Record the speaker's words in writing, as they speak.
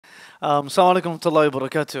Assalamu alaikum wa rahmatullahi wa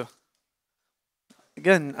barakatuh.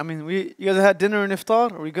 Again, you guys had dinner and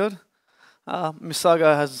iftar? Are we good?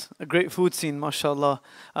 Misaga has a great food scene, mashallah.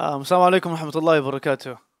 Assalamu alaikum wa rahmatullahi wa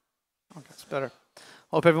barakatuh. Okay, that's better.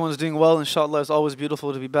 Hope everyone's doing well, inshallah. It's always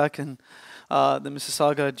beautiful to be back in the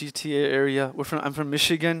Mississauga GTA area. I'm from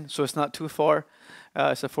Michigan, so it's not too far.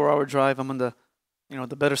 It's a 4-hour drive. I'm on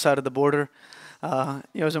the better side of the border. You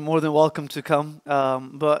guys are more than welcome to come.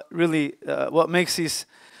 But really, what makes these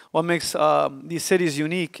cities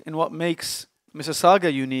unique, and what makes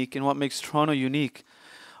Mississauga unique, and what makes Toronto unique,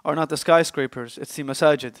 are not the skyscrapers. It's the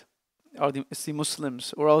masajid, it's the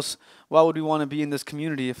Muslims. Or else, why would we want to be in this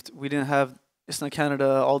community if we didn't have Islam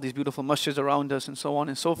Canada, all these beautiful masjids around us, and so on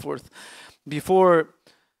and so forth? Before,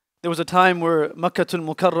 there was a time where Makkah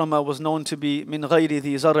al-Mukarramah was known to be min ghayri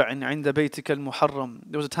dhi zar'in 'inda baytika al-muharram.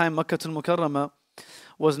 There was a time Makkah al-Mukarramah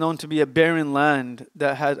was known to be a barren land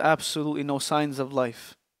that had absolutely no signs of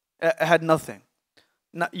life. It had nothing.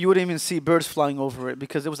 You wouldn't even see birds flying over it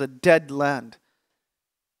because it was a dead land.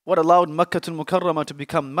 What allowed Makkah al-Mukarramah to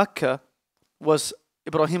become Makkah was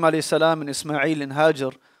Ibrahim alayhi salam and Ismail and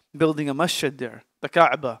Hajar building a masjid there, the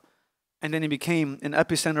Kaaba. And then it became an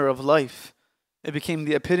epicenter of life. It became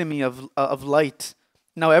the epitome of light.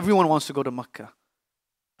 Now everyone wants to go to Makkah.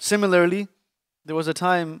 Similarly, there was a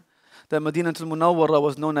time that Madinatul Munawwara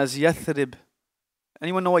was known as Yathrib.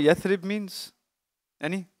 Anyone know what Yathrib means?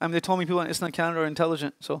 Any? They told me people in Islam Canada are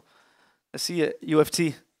intelligent, so I see it.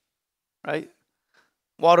 UFT, right?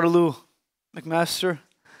 Waterloo, McMaster,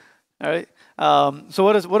 all right? So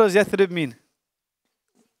what does Yathrib mean?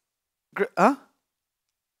 Huh?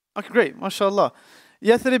 Okay, great, mashallah.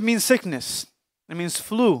 Yathrib means sickness. It means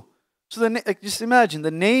flu. So just imagine the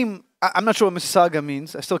name. I'm not sure what Mississauga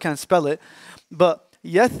means. I still can't spell it. But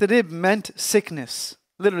Yathrib meant sickness.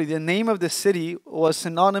 Literally, the name of the city was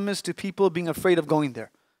synonymous to people being afraid of going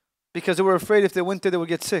there, because they were afraid if they went there, they would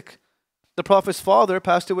get sick. The Prophet's father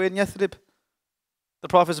passed away in Yathrib. The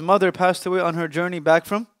Prophet's mother passed away on her journey back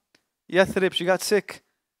from Yathrib. She got sick.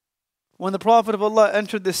 When the Prophet of Allah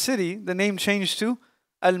entered the city, the name changed to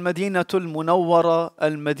Al-Madinatul Munawwara,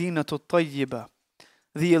 Al-Madinatul Tayyiba,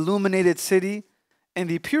 the illuminated city and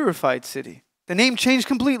the purified city. The name changed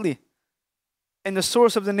completely. And the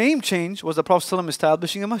source of the name change was the Prophet ﷺ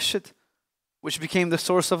establishing a masjid, which became the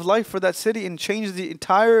source of life for that city and changed the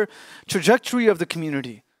entire trajectory of the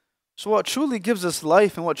community. So what truly gives us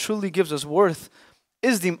life and what truly gives us worth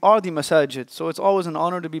are the masajid. So it's always an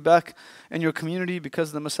honor to be back in your community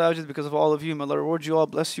because of the masajid, because of all of you. May Allah reward you all,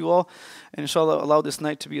 bless you all, and inshallah allow this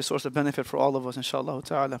night to be a source of benefit for all of us, inshallah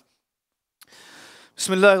ta'ala.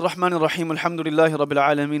 بسم الله الرحمن الرحيم الحمد لله رب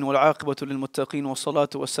العالمين والعاقبة للمتقين والصلاة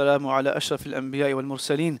والسلام على أشرف الأنبياء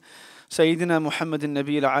والمرسلين سيدنا محمد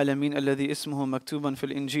النبي العالمين الذي اسمه مكتوبا في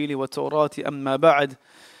الإنجيل والتوراة أما بعد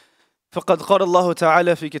فقد قال الله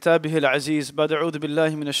تعالى في كتابه العزيز بعد أعوذ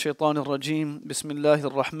بالله من الشيطان الرجيم بسم الله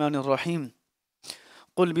الرحمن الرحيم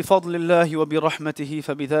قل بفضل الله وبرحمته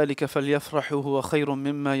فبذلك فليفرحوا هو خير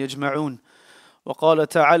مما يجمعون وقال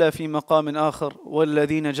تعالى في مقام آخر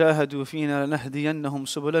والذين جاهدوا فينا لنهدينهم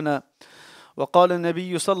سبلنا وقال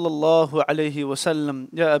النبي صلى الله عليه وسلم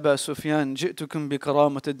يا أبا سفيان جئتكم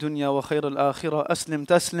بكرامة الدنيا وخير الآخرة أسلم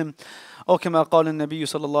تسلم أو كما قال النبي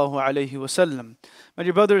صلى الله عليه وسلم. My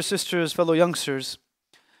dear brothers, sisters, fellow youngsters,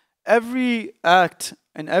 every act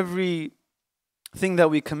and every thing that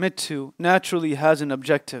we commit to naturally has an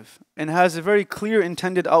objective and has a very clear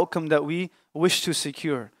intended outcome that we wish to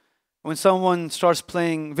secure. When someone starts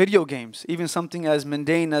playing video games, even something as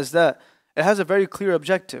mundane as that, it has a very clear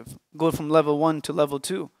objective. Go from level 1 to level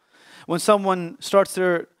 2. When someone starts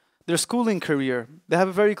their schooling career, they have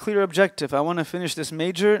a very clear objective. I want to finish this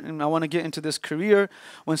major and I want to get into this career.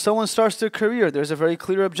 When someone starts their career, there's a very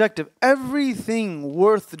clear objective. Everything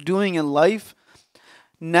worth doing in life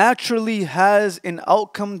naturally has an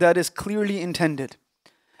outcome that is clearly intended.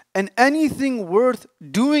 And anything worth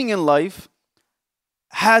doing in life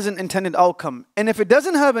has an intended outcome. And if it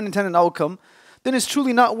doesn't have an intended outcome, then it's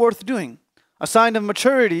truly not worth doing. A sign of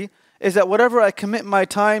maturity is that whatever I commit my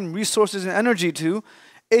time, resources, and energy to,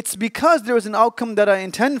 it's because there is an outcome that I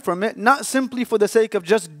intend from it, not simply for the sake of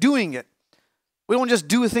just doing it. We don't just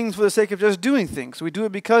do things for the sake of just doing things. We do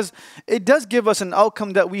it because it does give us an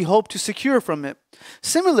outcome that we hope to secure from it.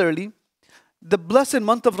 Similarly, the blessed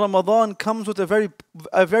month of Ramadan comes with a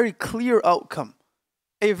very clear outcome,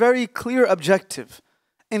 a very clear objective.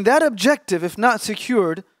 And that objective, if not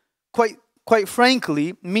secured, quite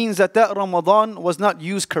frankly, means that Ramadan was not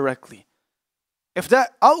used correctly. If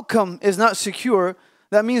that outcome is not secure,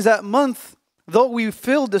 that means that month, though we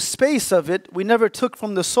filled the space of it, we never took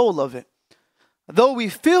from the soul of it. though we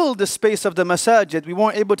filled the space of the masajid, we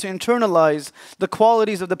weren't able to internalize the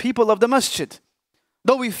qualities of the people of the masjid.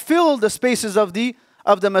 Though we filled the spaces of the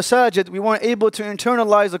masajid, we weren't able to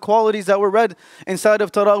internalize the qualities that were read inside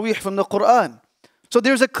of Taraweeh from the Quran. So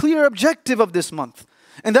there's a clear objective of this month.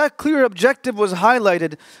 And that clear objective was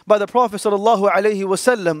highlighted by the Prophet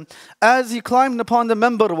ﷺ as he climbed upon the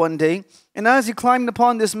minbar one day. And as he climbed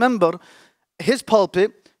upon this minbar, his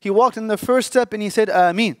pulpit, he walked in the first step and he said,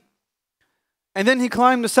 Ameen. And then he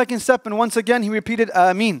climbed the second step and once again he repeated,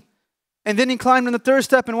 Ameen. And then he climbed in the third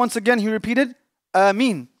step and once again he repeated,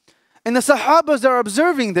 Ameen. And the Sahabas that are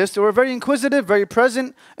observing this, they were very inquisitive, very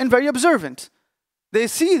present, and very observant. They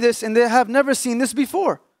see this and they have never seen this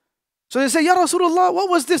before. So they say, Ya Rasulullah, what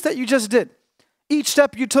was this that you just did? Each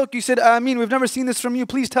step you took, you said, Ameen, we've never seen this from you.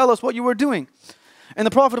 Please tell us what you were doing. And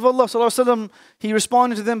the Prophet of Allah, ﷺ, he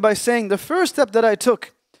responded to them by saying, the first step that I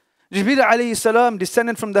took, Jibreel alayhi salam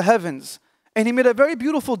descended from the heavens. And he made a very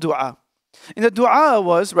beautiful dua. And the dua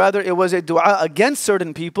was, rather it was a dua against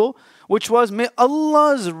certain people, which was, may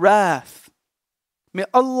Allah's wrath, may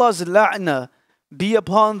Allah's la'na be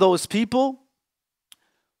upon those people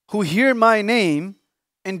who hear my name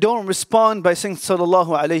and don't respond by saying sallallahu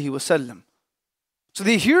alayhi wasallam. So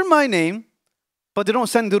they hear my name, but they don't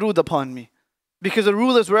send durood upon me. Because the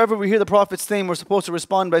rule is wherever we hear the Prophet's name, we're supposed to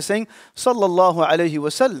respond by saying sallallahu alayhi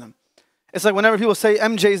wasallam. It's like whenever people say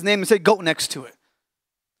MJ's name, they say goat next to it.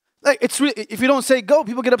 Like if you don't say goat,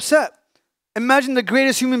 people get upset. Imagine the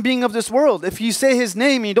greatest human being of this world. If you say his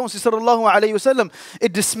name and you don't say sallallahu alayhi wasallam,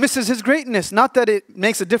 it dismisses his greatness. Not that it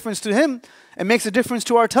makes a difference to him, it makes a difference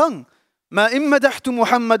to our tongue. ما إن مدحت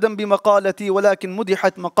محمدا بمقالتي ولكن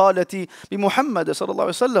مدحت مقالتي بمحمد صلى الله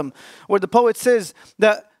عليه وسلم. Where the poet says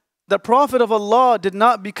that the Prophet of Allah did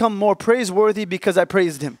not become more praiseworthy because I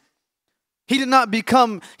praised him. He did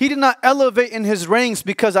not elevate in his ranks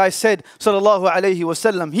because I said sallallahu alayhi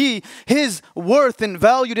wasallam. His worth and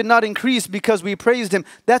value did not increase because we praised him.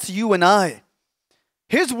 That's you and I.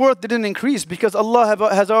 His worth didn't increase because Allah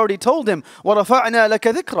has already told him, وَرَفَعْنَا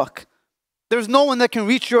لَكَ ذِكْرَكَ. There's no one that can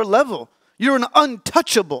reach your level. You're an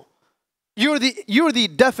untouchable. You're the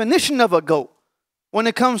definition of a goat when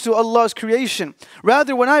it comes to Allah's creation.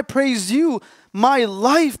 Rather, when I praise you, my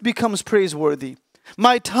life becomes praiseworthy.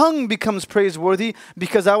 My tongue becomes praiseworthy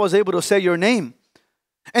because I was able to say your name.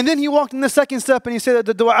 And then he walked in the second step and he said that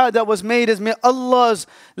the dua that was made is, may Allah's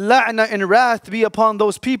la'na and wrath be upon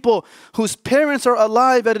those people whose parents are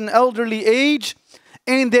alive at an elderly age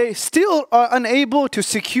and they still are unable to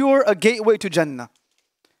secure a gateway to Jannah.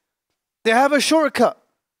 They have a shortcut.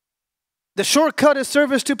 The shortcut is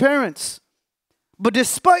service to parents. But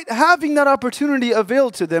despite having that opportunity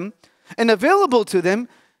available to them,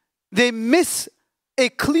 they miss a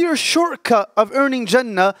clear shortcut of earning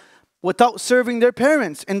Jannah without serving their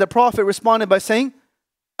parents. And the Prophet responded by saying,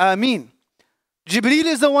 Ameen. Jibreel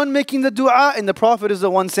is the one making the dua and the Prophet is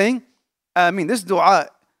the one saying, Ameen. This dua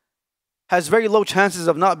has very low chances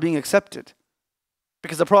of not being accepted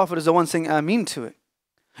because the Prophet is the one saying Ameen to it.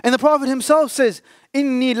 And the Prophet himself says,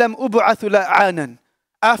 Inni lam ub'athu la'anan.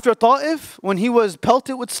 After Ta'if, when he was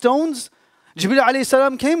pelted with stones, Jibreel alayhi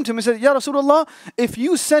salam came to him and said, Ya Rasulullah, if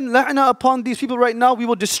you send la'na upon these people right now, we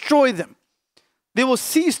will destroy them. They will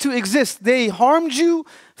cease to exist. They harmed you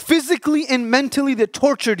physically and mentally. They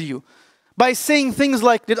tortured you by saying things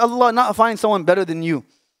like, did Allah not find someone better than you?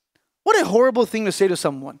 What a horrible thing to say to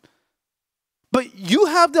someone. But you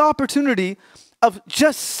have the opportunity of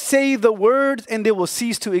just say the words and they will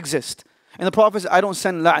cease to exist. And the Prophet said, I don't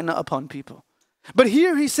send la'na upon people. But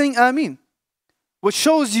here he's saying Ameen, which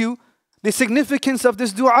shows you the significance of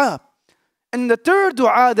this dua. And the third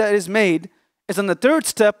dua that is made is on the third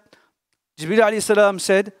step. Jibreel alayhi salam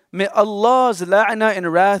said, may Allah's la'na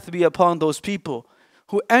and wrath be upon those people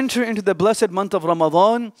who enter into the blessed month of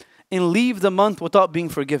Ramadan and leave the month without being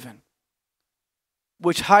forgiven.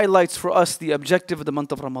 Which highlights for us the objective of the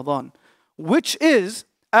month of Ramadan, which is,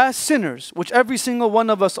 as sinners, which every single one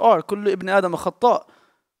of us are, كُلُّ ibn Adam خَطَّاء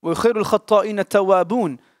وَخَيْرُ الْخَطَّائِينَ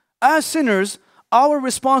التَّوَّابُونَ. As sinners, our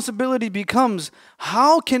responsibility becomes,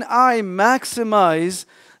 how can I maximize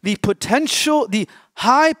the potential, the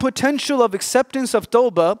high potential of acceptance of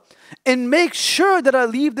tawbah and make sure that I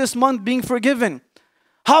leave this month being forgiven?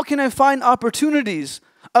 How can I find opportunities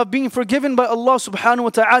of being forgiven by Allah subhanahu wa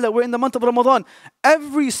ta'ala? We're in the month of Ramadan.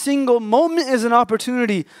 Every single moment is an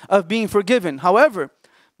opportunity of being forgiven. However,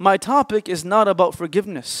 my topic is not about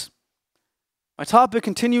forgiveness. My topic,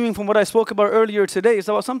 continuing from what I spoke about earlier today, is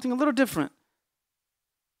about something a little different.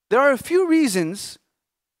 There are a few reasons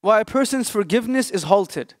why a person's forgiveness is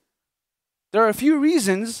halted. There are a few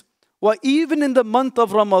reasons why even in the month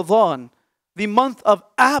of Ramadan, the month of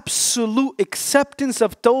absolute acceptance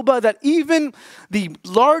of tawbah, that even the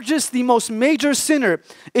largest, the most major sinner,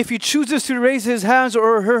 if he chooses to raise his hands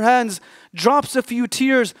or her hands, drops a few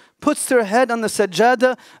tears, puts their head on the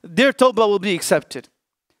sajada, their tawbah will be accepted.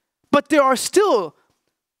 But there are still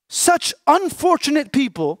such unfortunate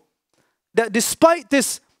people that despite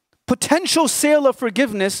this potential sale of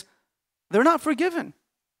forgiveness, they're not forgiven.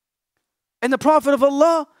 And the Prophet of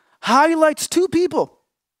Allah highlights two people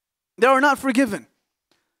that are not forgiven.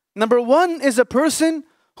 Number one is a person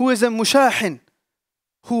who is a mushahin,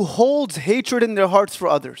 who holds hatred in their hearts for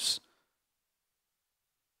others,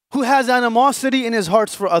 who has animosity in his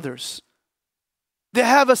hearts for others. They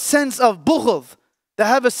have a sense of bughd, they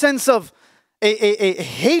have a sense of a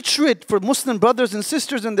hatred for Muslim brothers and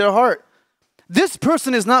sisters in their heart. This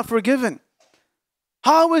person is not forgiven.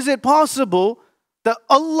 How is it possible that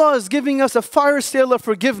Allah is giving us a fire sale of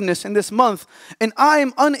forgiveness in this month, and I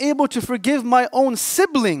am unable to forgive my own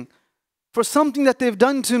sibling for something that they've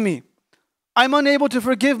done to me? I'm unable to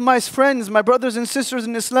forgive my friends, my brothers and sisters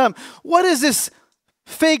in Islam. What is this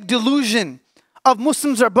fake delusion of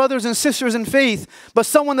Muslims are brothers and sisters in faith, but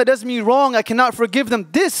someone that does me wrong, I cannot forgive them?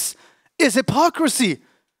 This is hypocrisy,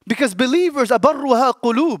 because believers, abarruha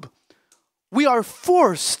qulub, we are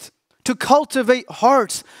forced to cultivate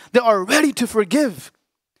hearts that are ready to forgive.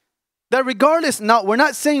 That regardless, now we're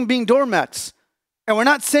not saying being doormats, and we're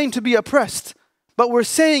not saying to be oppressed, but we're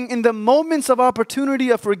saying in the moments of opportunity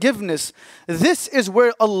of forgiveness, this is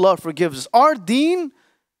where Allah forgives us. Our deen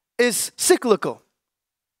is cyclical.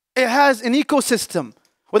 It has an ecosystem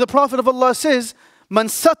where the Prophet of Allah says, "Man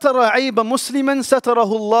satara ayba musliman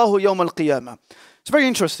satarahu Allahu yawm al-qiyamah." It's very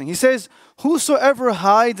interesting. He says, whosoever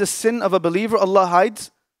hides the sin of a believer, Allah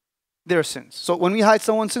hides their sins. So when we hide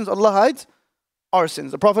someone's sins, Allah hides our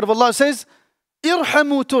sins. The Prophet of Allah says,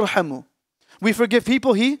 "Irhamu turhamu." We forgive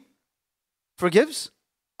people, He forgives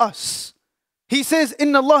us. He says,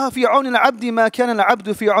 "Inna Allah fi auni al-abdi ma kana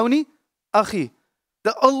al-abdu fi auni akhi."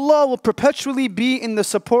 That Allah will perpetually be in the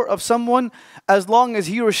support of someone as long as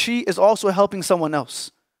he or she is also helping someone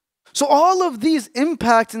else. So all of these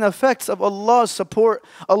impacts and effects of Allah's support,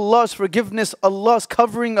 Allah's forgiveness, Allah's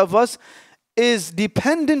covering of us is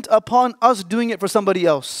dependent upon us doing it for somebody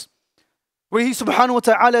else. Where He subhanahu wa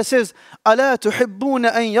ta'ala says, "Ala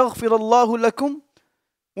tuhibbuna an yaghfir Allahu lakum?"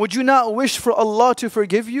 Would you not wish for Allah to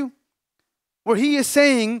forgive you? Where He is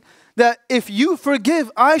saying that if you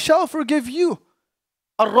forgive, I shall forgive you.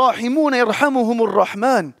 Ar-Rahimuna yarhamuhumur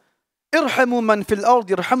Rahman. Irhamu man fil ard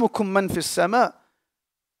yarhamukum man fis sama.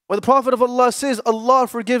 Where the Prophet of Allah says, Allah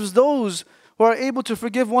forgives those who are able to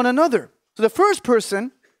forgive one another. So the first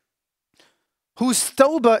person whose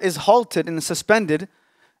tawbah is halted and suspended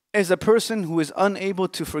is a person who is unable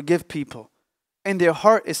to forgive people, and their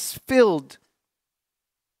heart is filled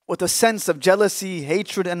with a sense of jealousy,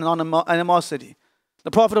 hatred, and animosity.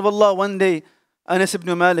 The Prophet of Allah, one day, Anas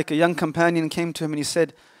ibn Malik, a young companion, came to him and he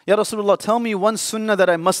said, "Ya Rasulullah, tell me one sunnah that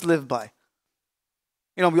I must live by."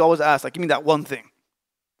 You know, we always ask, like, give me that one thing.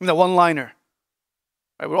 Give me that one-liner.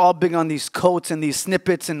 Right, we're all big on these quotes and these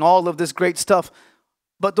snippets and all of this great stuff.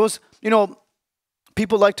 But those, you know,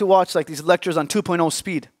 people like to watch like these lectures on 2.0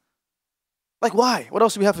 speed. Like, why? What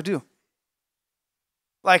else do we have to do?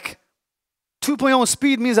 Like, 2.0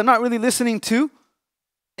 speed means I'm not really listening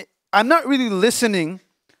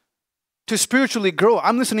to spiritually grow.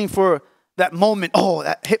 I'm listening for that moment. Oh,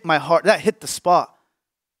 that hit my heart. That hit the spot.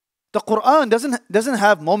 The Quran doesn't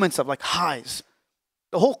have moments of like highs.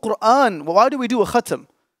 The whole Quran, why do we do a khatam?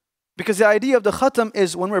 Because the idea of the khatam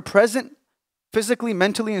is when we're present, physically,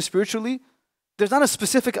 mentally, and spiritually, there's not a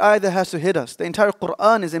specific ayah that has to hit us. The entire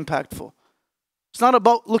Quran is impactful. It's not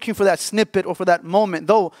about looking for that snippet or for that moment,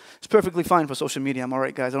 though it's perfectly fine for social media. I'm all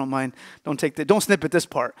right, guys. I don't mind. Don't snippet this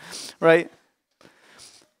part, right?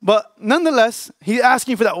 But nonetheless, he's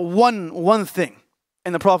asking for that one thing.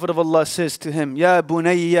 And the Prophet of Allah says to him, "Ya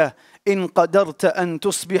bunayya, in qadarta an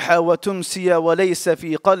tusbiha wa tumsiya wa laysa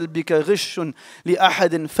fi qalbika ghishun li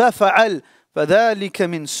ahadin fafa'al fadhalika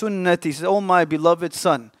min sunnati." He says, "Oh my beloved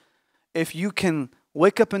son, if you can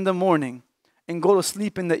wake up in the morning and go to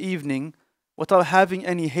sleep in the evening without having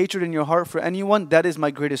any hatred in your heart for anyone, that is my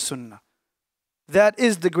greatest sunnah." That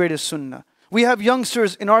is the greatest sunnah. We have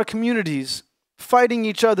youngsters in our communities fighting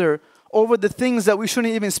each other over the things that we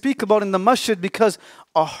shouldn't even speak about in the masjid because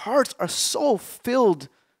our hearts are so filled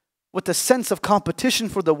with a sense of competition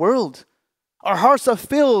for the world. Our hearts are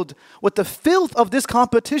filled with the filth of this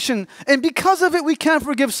competition, and because of it, we can't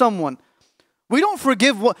forgive someone. We don't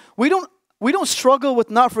struggle with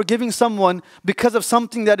not forgiving someone because of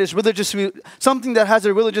something that is religious, something that has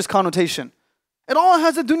a religious connotation. It all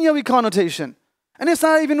has a dunyawi connotation, and it's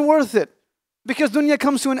not even worth it. Because dunya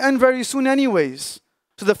comes to an end very soon anyways.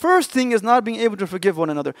 So the first thing is not being able to forgive one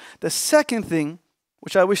another. The second thing,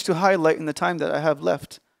 which I wish to highlight in the time that I have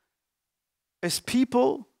left, is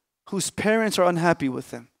people whose parents are unhappy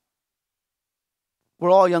with them.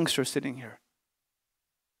 We're all youngsters sitting here.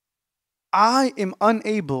 I am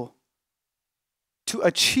unable to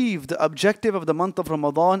achieve the objective of the month of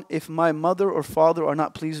Ramadan if my mother or father are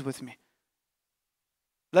not pleased with me.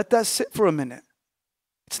 Let that sit for a minute.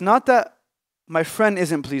 It's not that my friend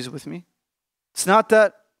isn't pleased with me. It's not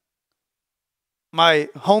that my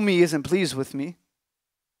homie isn't pleased with me.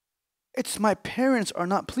 It's my parents are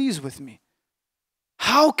not pleased with me.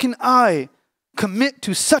 How can I commit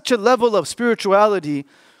to such a level of spirituality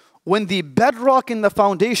when the bedrock in the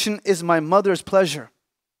foundation is my mother's pleasure?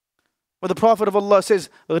 Where the Prophet of Allah says,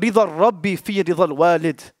 رِضَى الرَّبِّ فِي رِضَى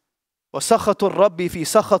الْوَالِدِ وَسَخَطُ الرَّبِّ فِي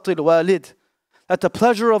سَخَطِ الْوَالِدِ. That the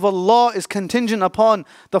pleasure of Allah is contingent upon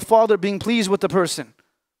the father being pleased with the person.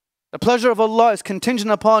 The pleasure of Allah is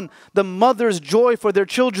contingent upon the mother's joy for their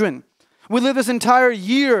children. We live this entire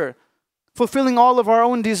year fulfilling all of our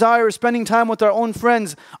own desires, spending time with our own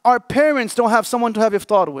friends. Our parents don't have someone to have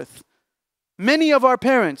iftar with. Many of our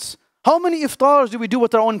parents, how many iftars do we do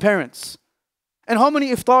with our own parents? And how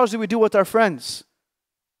many iftars do we do with our friends?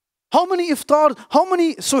 How many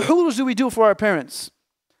suhoors do we do for our parents?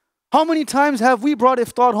 How many times have we brought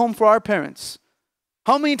iftar home for our parents?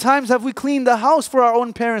 How many times have we cleaned the house for our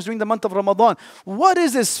own parents during the month of Ramadan? What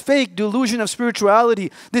is this fake delusion of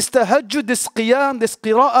spirituality? This tahajjud, this qiyam, this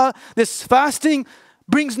qira'ah, this fasting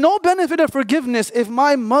brings no benefit of forgiveness if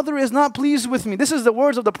my mother is not pleased with me. This is the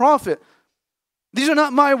words of the Prophet. These are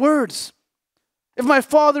not my words. If my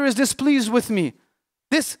father is displeased with me,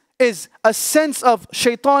 this is a sense of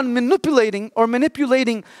shaitan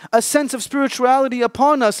manipulating a sense of spirituality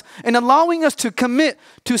upon us and allowing us to commit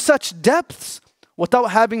to such depths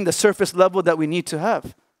without having the surface level that we need to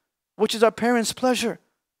have, which is our parents' pleasure.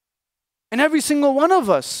 And every single one of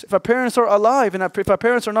us, if our parents are alive and if our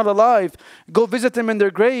parents are not alive, go visit them in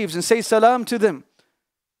their graves and say salam to them.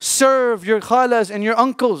 Serve your khalas and your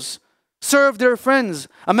uncles. Serve their friends.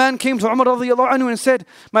 A man came to Umar radiallahu anhu and said,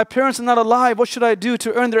 my parents are not alive. What should I do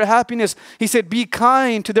to earn their happiness? He said, be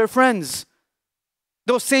kind to their friends.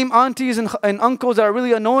 Those same aunties and uncles that are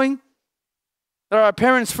really annoying, that are our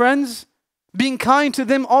parents' friends, being kind to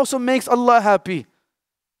them also makes Allah happy.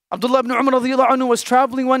 Abdullah ibn Umar radiallahu anhu was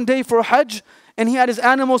traveling one day for Hajj and he had his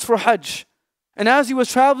animals for Hajj. And as he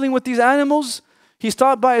was traveling with these animals, he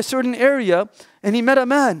stopped by a certain area and he met a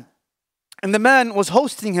man. And the man was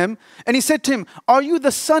hosting him and he said to him, are you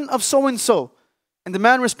the son of so-and-so? And the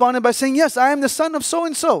man responded by saying, yes, I am the son of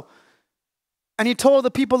so-and-so. And he told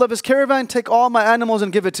the people of his caravan, take all my animals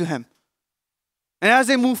and give it to him. And as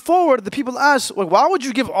they moved forward, the people asked, well, why would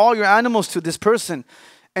you give all your animals to this person?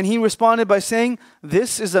 And he responded by saying,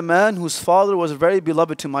 this is a man whose father was very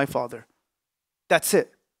beloved to my father. That's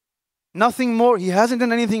it. Nothing more. He hasn't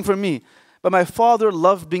done anything for me. But my father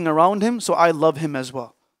loved being around him, so I love him as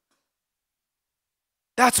well.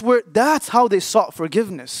 That's how they sought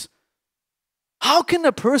forgiveness. How can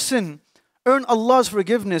a person earn Allah's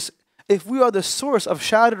forgiveness if we are the source of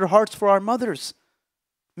shattered hearts for our mothers?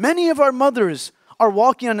 Many of our mothers are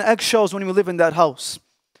walking on eggshells when we live in that house.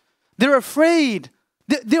 They're afraid.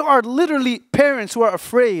 There are literally parents who are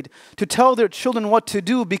afraid to tell their children what to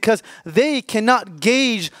do because they cannot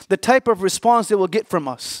gauge the type of response they will get from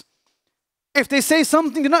us. If they say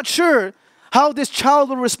something, they're not sure how this child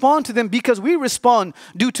will respond to them because we respond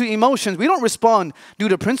due to emotions. We don't respond due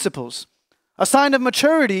to principles. A sign of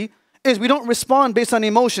maturity is we don't respond based on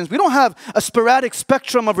emotions. We don't have a sporadic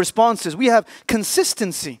spectrum of responses. We have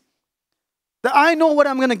consistency. That I know what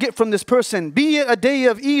I'm going to get from this person. Be it a day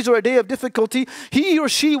of ease or a day of difficulty, he or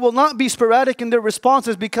she will not be sporadic in their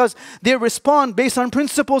responses because they respond based on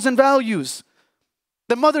principles and values.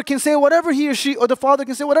 The mother can say whatever he or she, or the father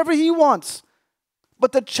can say whatever he wants.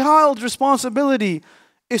 But the child's responsibility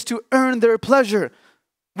is to earn their pleasure.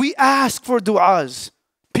 We ask for du'as.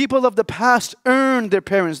 People of the past earned their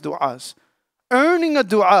parents' du'as. Earning a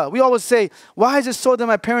du'a. We always say, why is it so that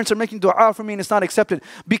my parents are making du'a for me and it's not accepted?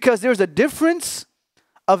 Because there's a difference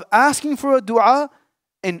of asking for a du'a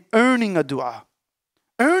and earning a du'a.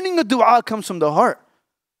 Earning a du'a comes from the heart.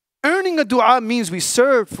 Earning a du'a means we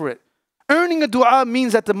served for it. Earning a du'a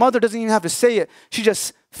means that the mother doesn't even have to say it. She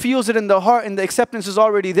just feels it in the heart and the acceptance is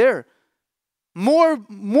already there. More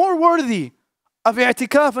worthy of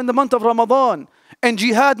i'tikaf in the month of Ramadan and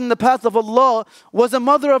jihad in the path of Allah was a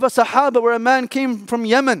mother of a Sahaba where a man came from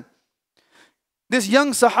Yemen. This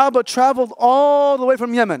young Sahaba traveled all the way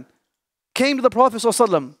from Yemen, came to the Prophet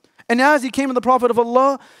ﷺ. And as he came to the Prophet of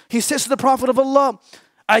Allah, he says to the Prophet of Allah,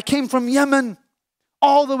 I came from Yemen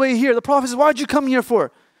all the way here. The Prophet says, why'd you come here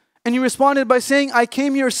for? And he responded by saying, I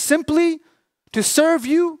came here simply to serve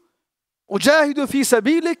you, ujahidu fi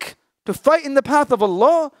sabilik, to fight in the path of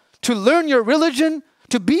Allah, to learn your religion,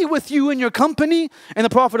 to be with you in your company. And the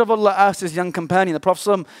Prophet of Allah asked his young companion, the Prophet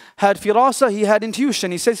ﷺ had firasa, he had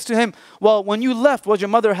intuition. He says to him, well, when you left, was your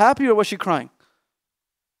mother happy or was she crying?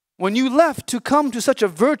 When you left to come to such a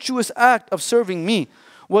virtuous act of serving me,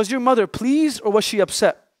 was your mother pleased or was she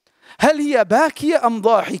upset? هل هي باكية أم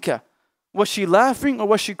ضاحكة? Was she laughing or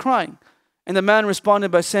was she crying? And the man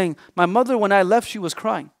responded by saying, my mother, when I left, she was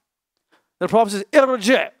crying. The Prophet says,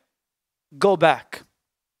 irji', go back.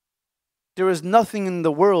 There is nothing in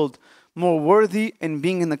the world more worthy in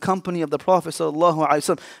being in the company of the Prophet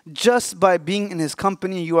ﷺ. Just by being in his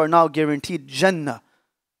company, you are now guaranteed Jannah.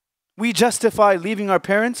 We justify leaving our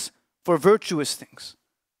parents for virtuous things,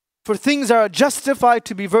 for things that are justified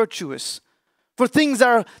to be virtuous, for things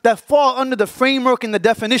that fall under the framework and the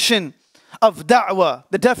definition of da'wah,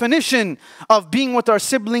 the definition of being with our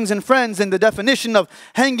siblings and friends, and the definition of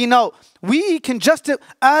hanging out. We can justify,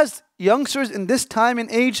 as youngsters in this time and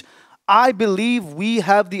age, I believe we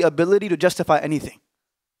have the ability to justify anything.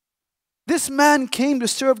 This man came to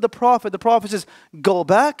serve the Prophet. The Prophet says, go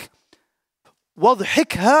back,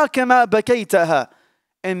 وَضْحِكْهَا كَمَا بَكَيْتَهَا,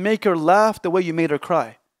 and make her laugh the way you made her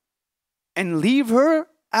cry. And leave her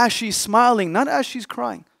as she's smiling, not as she's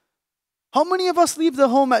crying. How many of us leave the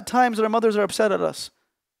home at times that our mothers are upset at us?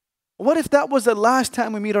 What if that was the last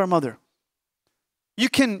time we meet our mother? You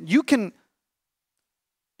can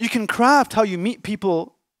craft how you meet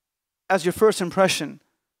people as your first impression,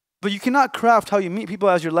 but you cannot craft how you meet people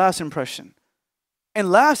as your last impression. And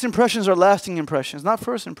last impressions are lasting impressions, not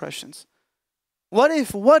first impressions. What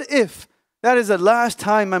if that is the last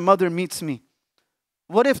time my mother meets me?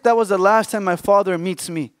 What if that was the last time my father meets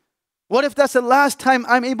me? What if that's the last time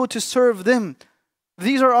I'm able to serve them?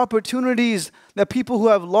 These are opportunities that people who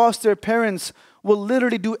have lost their parents will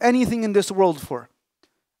literally do anything in this world for.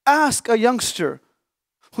 Ask a youngster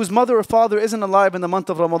whose mother or father isn't alive in the month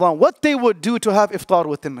of Ramadan what they would do to have iftar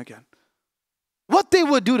with them again. What they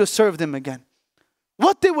would do to serve them again.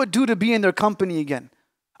 What they would do to be in their company again.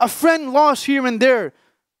 A friend lost here and there,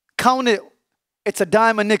 count it, it's a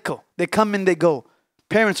dime a nickel. They come and they go.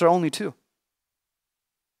 Parents are only two.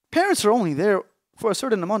 Parents are only there for a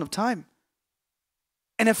certain amount of time.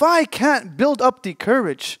 And if I can't build up the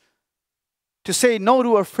courage to say no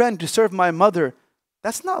to a friend to serve my mother,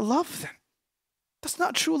 that's not love then. That's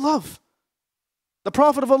not true love. The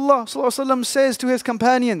Prophet of Allah ﷺ says to his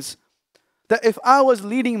companions that if I was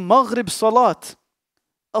leading Maghrib Salat,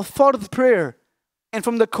 a fard prayer, and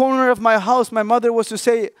from the corner of my house my mother was to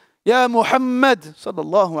say, Ya Muhammad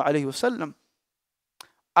sallallahu alayhi wasallam,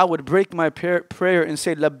 I would break my prayer and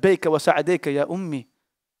say, Labbaika wa sa'adeka ya ummi.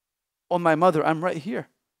 Oh my mother, I'm right here.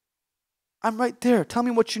 I'm right there. Tell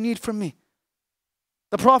me what you need from me.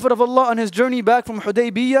 The Prophet of Allah on his journey back from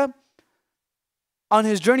Hudaybiyah,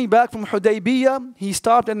 he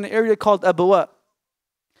stopped in an area called Abwa.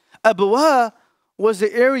 Abwa was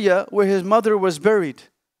the area where his mother was buried.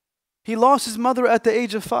 He lost his mother at the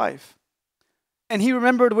age of 5. And he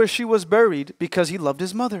remembered where she was buried because he loved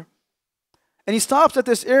his mother. And he stops at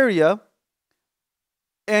this area,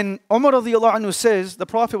 and Umar radiallahu anhu says, the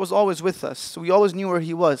Prophet was always with us, so we always knew where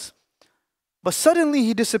he was. But suddenly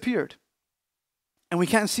he disappeared, and we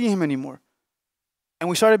can't see him anymore. And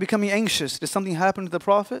we started becoming anxious. Did something happen to the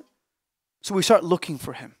Prophet? So we start looking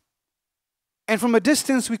for him. And from a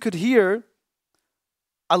distance we could hear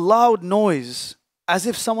a loud noise, as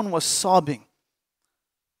if someone was sobbing.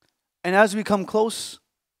 And as we come close,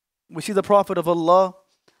 we see the Prophet of Allah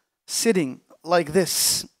sitting like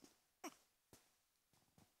this,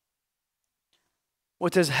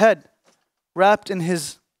 with his head wrapped in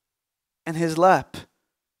his lap,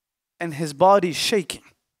 and his body shaking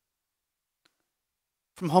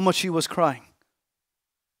from how much he was crying.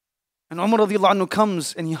 And Umar radiallahu anhu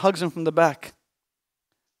comes and he hugs him from the back.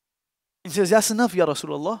 He says, That's enough, Ya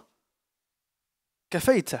Rasulullah.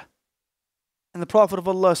 Kafayta. And the Prophet of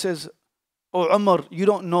Allah says, Oh Umar, you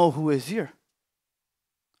don't know who is here.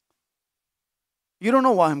 You don't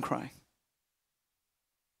know why I'm crying.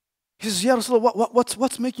 He says, Ya Rasulullah,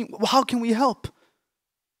 what's making, how can we help?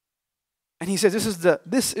 And he says,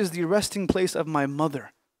 this is the resting place of my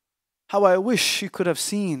mother. How I wish she could have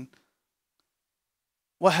seen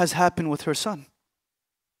what has happened with her son.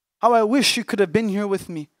 How I wish she could have been here with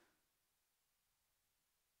me.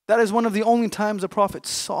 That is one of the only times the Prophet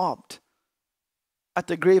sobbed at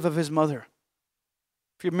the grave of his mother.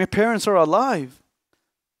 If your parents are alive,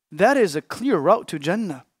 that is a clear route to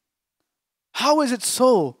Jannah. How is it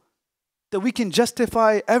so that we can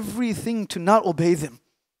justify everything to not obey them.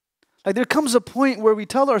 Like there comes a point where we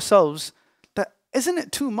tell ourselves that, isn't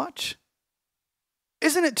it too much?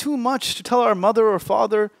 Isn't it too much to tell our mother or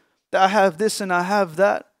father that I have this and I have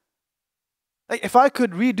that? Like if I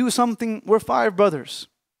could redo something, we're 5 brothers.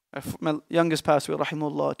 My youngest passed away,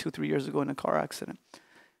 rahimahullah, 2-3 years ago in a car accident.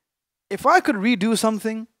 If I could redo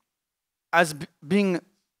something as being,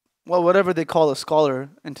 well, whatever they call a scholar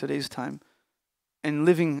in today's time, and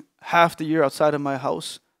living half the year outside of my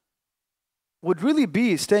house, would really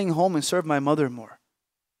be staying home and serve my mother more.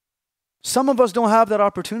 Some of us don't have that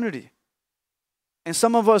opportunity. And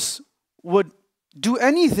some of us would do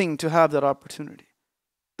anything to have that opportunity.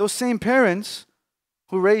 Those same parents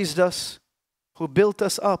who raised us, who built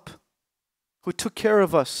us up, who took care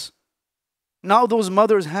of us, now those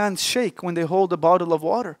mothers' hands shake when they hold a bottle of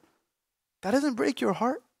water. That doesn't break your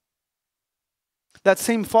heart? That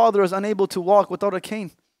same father is unable to walk without a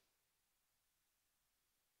cane.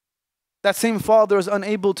 That same father is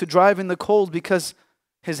unable to drive in the cold because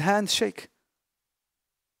his hands shake.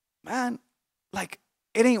 Man, like,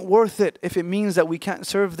 it ain't worth it if it means that we can't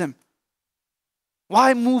serve them.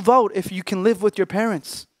 Why move out if you can live with your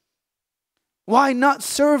parents? Why not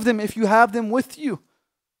serve them if you have them with you?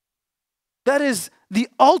 That is the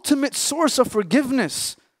ultimate source of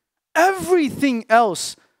forgiveness. Everything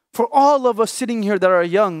else, for all of us sitting here that are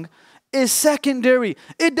young, is secondary.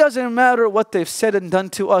 It doesn't matter what they've said and done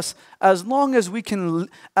to us, as long as we can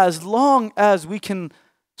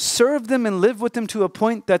serve them and live with them to a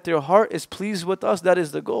point that their heart is pleased with us. That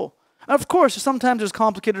is the goal. And of course, sometimes there's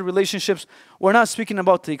complicated relationships. We're not speaking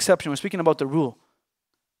about the exception. We're speaking about the rule.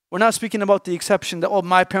 We're not speaking about the exception that, oh,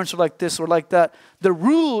 my parents are like this or like that. The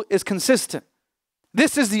rule is consistent.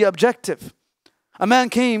 This is the objective. A man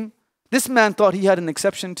came. This man thought he had an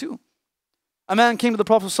exception too. A man came to the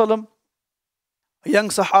Prophet ﷺ, a young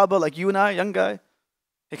Sahaba like you and I, a young guy.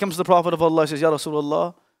 He comes to the Prophet of Allah, he says, Ya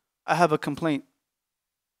Rasulullah, I have a complaint.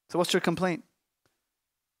 So what's your complaint?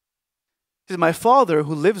 He says, my father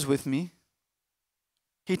who lives with me,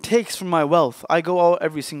 he takes from my wealth. I go out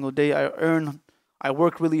every single day. I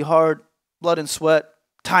work really hard, blood and sweat,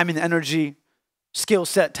 time and energy, skill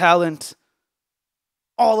set, talent.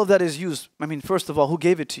 All of that is used. I mean, first of all, who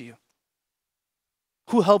gave it to you?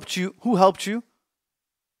 Who helped you? Who helped you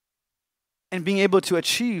in being able to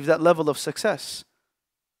achieve that level of success?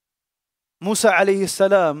 Musa alayhi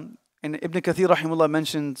salam, and Ibn Kathir rahimahullah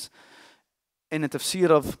mentions in the tafsir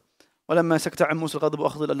of وَلَمَّا سَكْتَ عَنْ مُوسَى الْغَضَبُ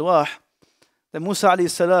وَأَخْذَ الْأَلْوَاحِ that Musa alayhi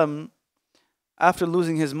salam, after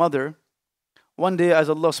losing his mother, one day as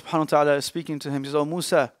Allah subhanahu wa ta'ala is speaking to him, he says, oh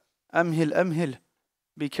Musa, amhil, amhil,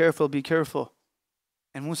 be careful, be careful.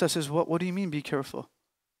 And Musa says, what do you mean be careful?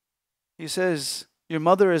 He says, your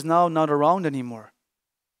mother is now not around anymore.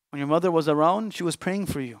 When your mother was around, she was praying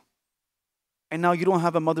for you. And now you don't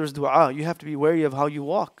have a mother's dua. You have to be wary of how you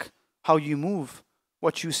walk, how you move,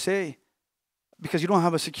 what you say. Because you don't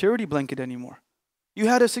have a security blanket anymore. You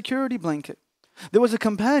had a security blanket. There was a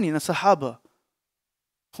companion, a Sahaba,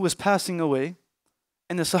 who was passing away.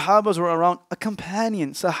 And the Sahabas were around, a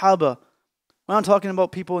companion, Sahaba. We're not talking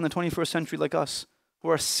about people in the 21st century like us, who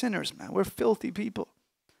are sinners, man. We're filthy people.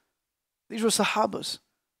 These were Sahabas.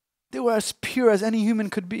 They were as pure as any human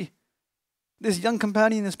could be. This young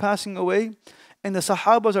companion is passing away, and the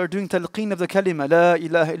Sahabas are doing talqeen of the kalima, La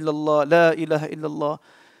ilaha illallah, La ilaha illallah.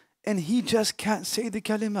 And he just can't say the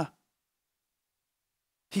kalima.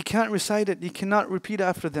 He can't recite it. He cannot repeat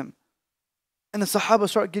after them. And the Sahaba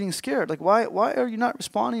start getting scared. Like, why are you not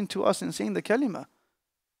responding to us and saying the kalima?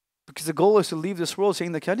 Because the goal is to leave this world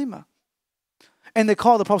saying the kalima. And they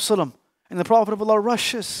call the Prophet ﷺ, and the Prophet of Allah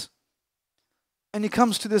rushes. And he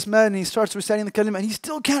comes to this man and he starts reciting the kalima, and he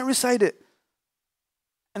still can't recite it.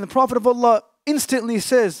 And the Prophet of Allah instantly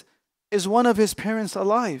says, is one of his parents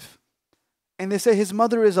alive? And they say his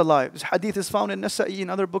mother is alive. This hadith is found in Nasa'i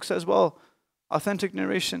and other books as well. Authentic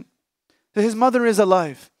narration. So his mother is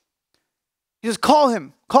alive. He says, call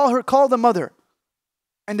him, call her, call the mother.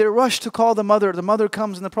 And they rush to call the mother. The mother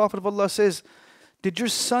comes and the Prophet of Allah says, did your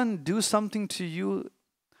son do something to you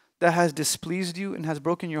that has displeased you and has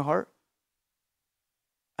broken your heart?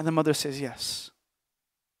 And the mother says, yes.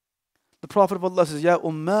 The Prophet of Allah says, Ya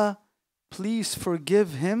Ummah, please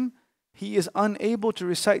forgive him. He is unable to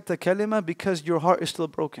recite the kalima because your heart is still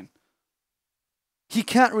broken. He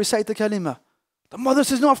can't recite the kalima. The mother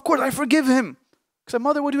says, no, of course, I forgive him. Because a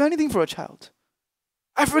mother would do anything for a child.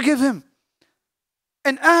 I forgive him.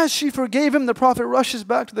 And as she forgave him, the Prophet rushes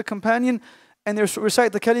back to the companion and they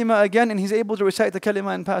recite the kalima again, and he's able to recite the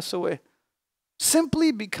kalima and pass away.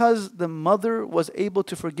 Simply because the mother was able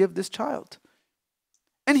to forgive this child.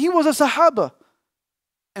 And he was a Sahaba.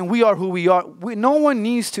 And we are who we are. No one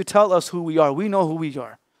needs to tell us who we are. We know who we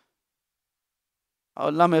are.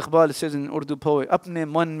 Allama Iqbal says in Urdu poet, Apne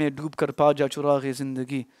man mein doob kar pa ja churagh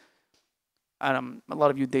zindagi. And a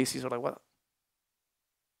lot of you Desis are like, what?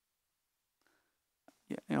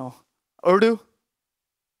 Yeah, you know, Urdu?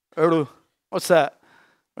 What's that?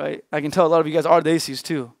 Right? I can tell a lot of you guys are Desis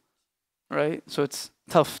too. Right? So it's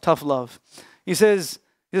tough love. He says,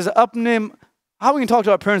 Apne, how we can talk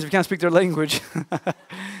to our parents if we can't speak their language?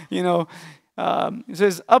 You know, he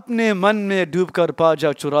says, Apne man mein doob kar pa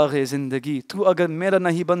ja churagh zindagi. Tu agar mera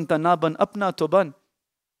nahi banta na ban apna to ban.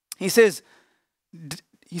 He says,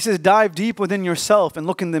 dive deep within yourself and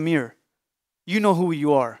look in the mirror. You know who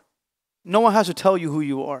you are. No one has to tell you who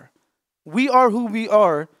you are. We are who we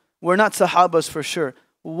are. We're not Sahabas for sure.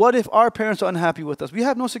 What if our parents are unhappy with us? We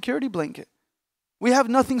have no security blanket. We have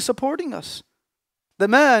nothing supporting us. The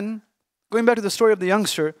man, going back to the story of the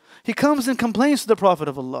youngster, he comes and complains to the Prophet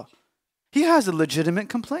of Allah. He has a legitimate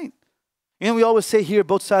complaint. You know, we always say here,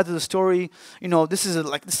 both sides of the story, you know, this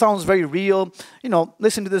sounds very real. You know,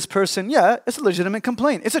 listen to this person. Yeah, it's a legitimate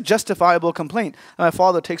complaint. It's a justifiable complaint. My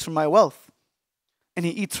father takes from my wealth. And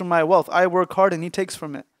he eats from my wealth. I work hard and he takes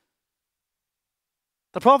from it.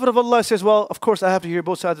 The Prophet of Allah says, well, of course I have to hear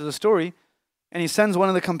both sides of the story. And he sends one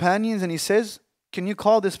of the companions and he says, can you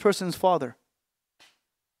call this person's father?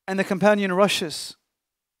 And the companion rushes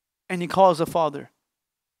and he calls the father.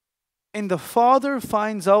 And the father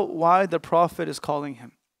finds out why the Prophet is calling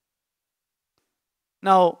him.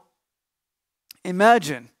 Now,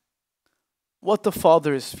 imagine what the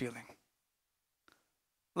father is feeling.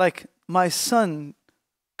 Like, my son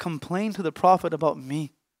complained to the Prophet about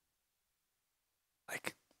me.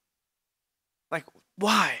 Like,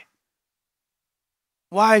 why?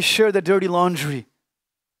 Why share the dirty laundry?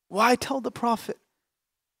 Why tell the Prophet?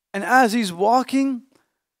 And as he's walking,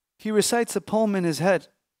 he recites a poem in his head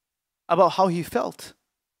about how he felt.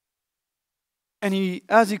 And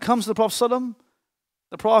as he comes to the Prophet ﷺ,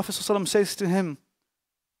 the Prophet ﷺ says to him,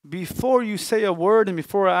 before you say a word and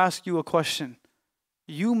before I ask you a question,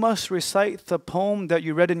 you must recite the poem that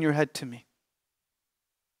you read in your head to me.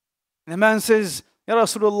 And the man says, Ya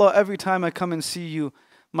Rasulullah, every time I come and see you,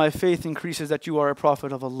 my faith increases that you are a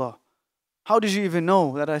prophet of Allah. How did you even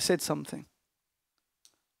know that I said something?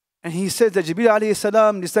 And he said that Jibreel alayhi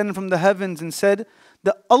salam descended from the heavens and said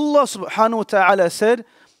that Allah subhanahu wa ta'ala said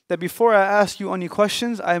that before I ask you any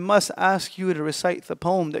questions, I must ask you to recite the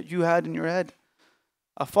poem that you had in your head.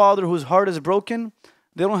 A father whose heart is broken,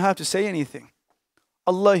 they don't have to say anything.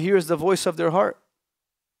 Allah hears the voice of their heart.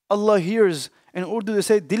 Allah hears, in Urdu they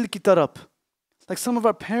say, Dil ki tarap. Like some of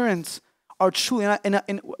our parents are truly,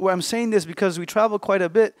 and where I'm saying this because we travel quite a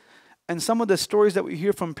bit, and some of the stories that we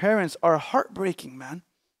hear from parents are heartbreaking, man.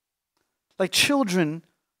 Like children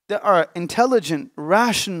that are intelligent,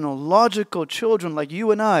 rational, logical children like you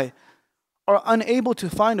and I are unable to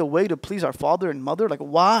find a way to please our father and mother. Like,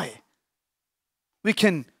 why? We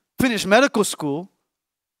can finish medical school.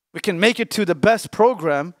 We can make it to the best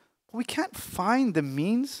program. But we can't find the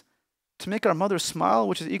means to make our mother smile,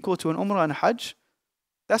 which is equal to an Umrah and Hajj.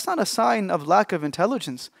 That's not a sign of lack of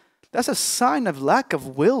intelligence. That's a sign of lack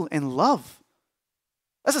of will and love.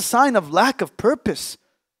 That's a sign of lack of purpose.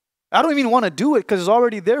 I don't even want to do it because it's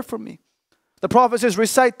already there for me. The Prophet says,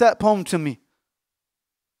 recite that poem to me.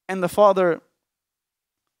 And the father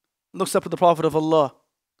looks up to the Prophet of Allah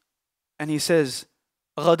and he says,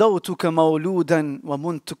 غَدَوْتُكَ مَوْلُودًا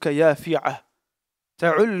وَمُنْتُكَ يَافِعَةً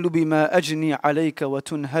تَعُلُّ بِمَا أَجْنِي عَلَيْكَ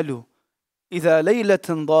وَتُنْهَلُ إِذَا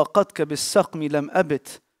لَيْلَةً ضَاقَتْكَ بِالسَّقْمِ لَمْ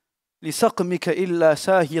أَبِتْ لِسَقْمِكَ إِلَّا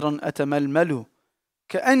سَاهِرًا أَتَمَلْمَلُ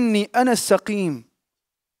كَأَنِّي أَنَا السَّقِيمُ.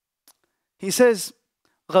 He says,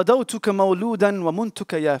 غَدَوْتُكَ مَوْلُودًا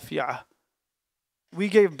وَمُنْتُكَ يَافِعَةً. We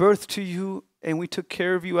gave birth to you and we took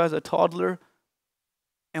care of you as a toddler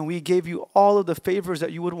and we gave you all of the favors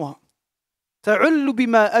that you would want. تَعُلُّ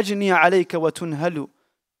بِمَا أَجْنِي عَلَيْكَ وَتُنْهَلُ.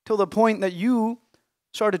 Till the point that you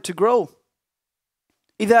started to grow.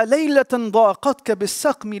 إِذَا لَيْلَةً ضَاقَتْكَ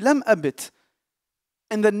بِالسَّقْمِ لَمْ أَبِتْ.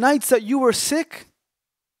 And the nights that you were sick,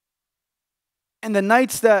 and the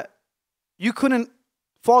nights that you couldn't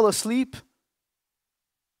fall asleep,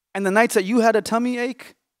 and the nights that you had a tummy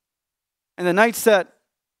ache, and the nights that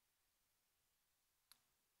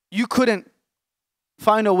you couldn't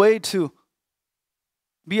find a way to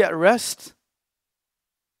be at rest,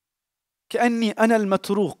 كأني أنا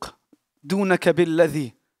المتروق دونك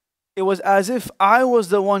بالذي. It was as if I was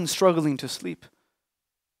the one struggling to sleep.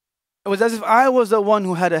 It was as if I was the one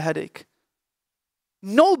who had a headache.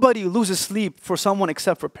 Nobody loses sleep for someone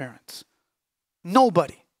except for parents.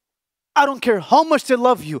 Nobody. I don't care how much they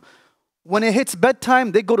love you. When it hits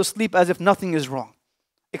bedtime, they go to sleep as if nothing is wrong.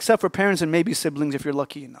 except for parents and maybe siblings if you're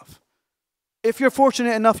lucky enough. If you're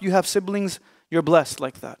fortunate enough, you have siblings, you're blessed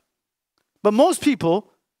like that. But most people,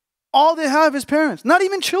 all they have is parents. Not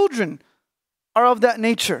even children are of that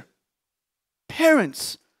nature.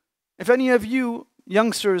 Parents. If any of you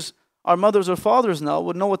youngsters are mothers or fathers now,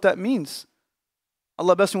 would know what that means.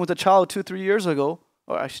 Allah blessed me with a child 2-3 years ago,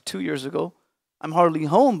 or actually 2 years ago. I'm hardly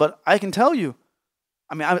home, but I can tell you,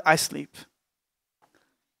 I sleep.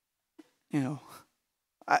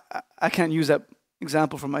 I can't use that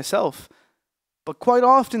example for myself. But quite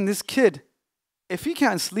often this kid, if he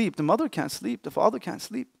can't sleep, the mother can't sleep, the father can't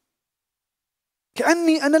sleep. It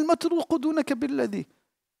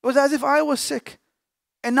was as if I was sick.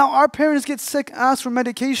 And now our parents get sick, ask for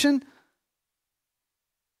medication.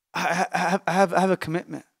 I have a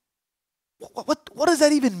commitment. What does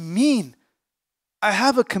that even mean? I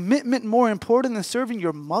have a commitment more important than serving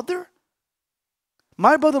your mother?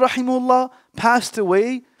 My brother, rahimahullah, passed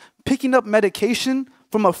away picking up medication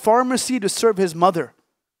from a pharmacy to serve his mother.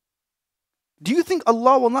 Do you think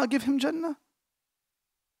Allah will not give him Jannah?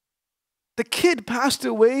 The kid passed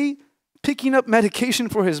away picking up medication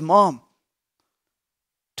for his mom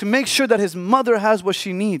to make sure that his mother has what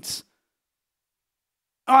she needs.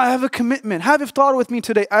 Oh, I have a commitment. Have iftar with me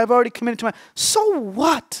today. I've already committed to my... So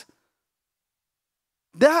what?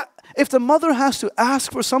 That, if the mother has to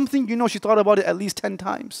ask for something, you know she thought about it at least 10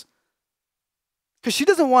 times. Because she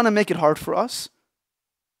doesn't want to make it hard for us.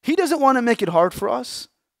 He doesn't want to make it hard for us.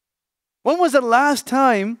 When was the last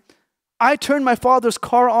time I turned my father's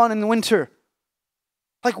car on in the winter?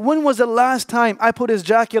 Like, when was the last time I put his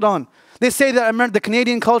jacket on? They say that the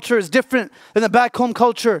Canadian culture is different than the back home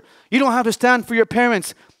culture. You don't have to stand for your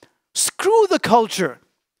parents. Screw the culture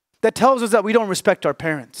that tells us that we don't respect our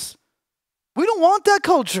parents. We don't want that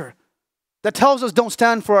culture that tells us don't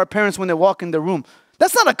stand for our parents when they walk in the room.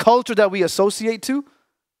 That's not a culture that we associate to.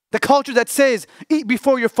 The culture that says, eat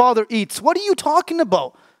before your father eats. What are you talking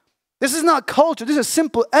about? This is not culture. This is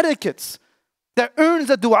simple etiquettes that earns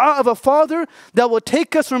the dua of a father that will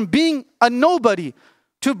take us from being a nobody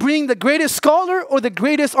to being the greatest scholar or the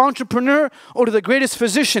greatest entrepreneur or the greatest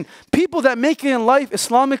physician. People that make it in life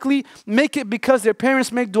Islamically make it because their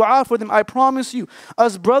parents make dua for them. I promise you,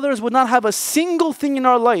 us brothers would not have a single thing in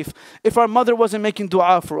our life if our mother wasn't making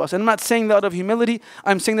dua for us. And I'm not saying that out of humility.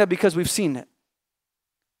 I'm saying that because we've seen it.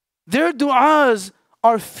 Their du'as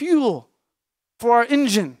are fuel for our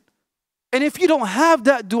engine. And if you don't have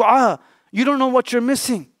that dua, you don't know what you're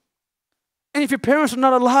missing. And if your parents are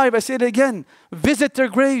not alive, I say it again, visit their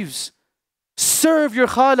graves. Serve your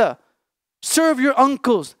khala. Serve your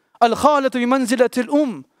uncles. Al-khalatu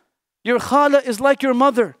bimanzilatil Your khala is like your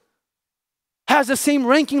mother. Has the same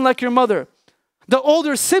ranking like your mother. The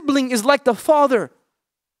older sibling is like the father.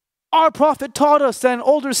 Our Prophet taught us that an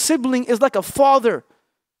older sibling is like a father.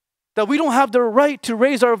 That we don't have the right to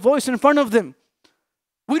raise our voice in front of them.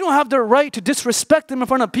 We don't have the right to disrespect them in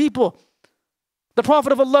front of people. The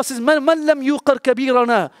Prophet of Allah says, "Man lam yuqar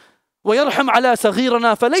kabirana wa yarham ala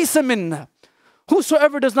saghirana falaysa minna."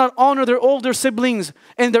 Whosoever does not honor their older siblings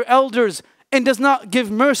and their elders and does not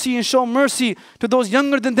give mercy and show mercy to those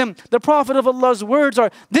younger than them, the Prophet of Allah's words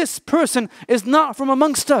are, this person is not from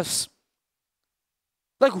amongst us.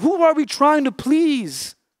 Like, who are we trying to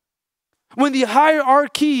please when the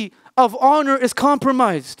hierarchy of honor is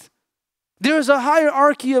compromised? There's a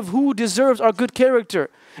hierarchy of who deserves our good character.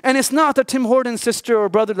 And it's not the Tim Horton's sister or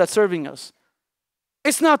brother that's serving us.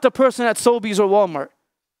 It's not the person at Sobeys or Walmart.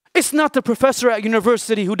 It's not the professor at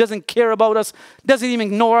university who doesn't care about us, doesn't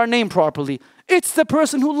even know our name properly. It's the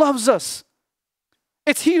person who loves us.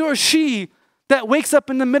 It's he or she that wakes up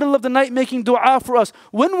in the middle of the night making dua for us.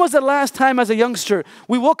 When was the last time as a youngster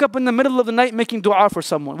we woke up in the middle of the night making dua for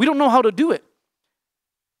someone? We don't know how to do it.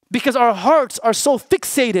 Because our hearts are so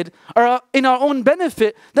fixated in our own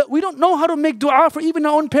benefit that we don't know how to make dua for even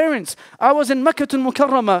our own parents. I was in Makkah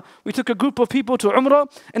al-Mukarramah. We took a group of people to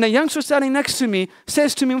Umrah, and a youngster standing next to me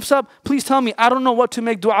says to me, "Mufti, please tell me, I don't know what to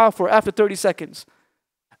make dua for," after 30 seconds.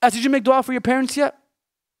 I said, "Did you make dua for your parents yet?"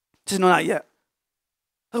 He says, "No, not yet."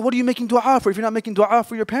 I said, "What are you making dua for if you're not making dua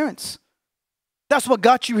for your parents? That's what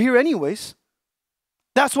got you here anyways.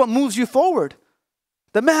 That's what moves you forward."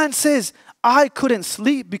 The man says, "I couldn't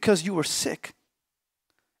sleep because you were sick.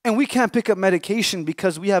 And we can't pick up medication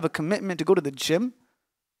because we have a commitment to go to the gym."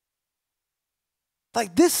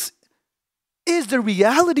 Like, this is the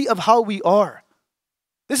reality of how we are.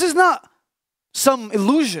 This is not some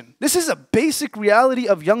illusion. This is a basic reality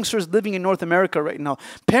of youngsters living in North America right now.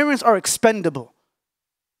 Parents are expendable.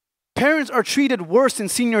 Parents are treated worse than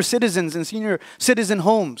senior citizens in senior citizen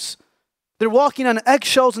homes. They're walking on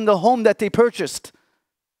eggshells in the home that they purchased.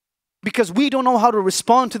 because we don't know how to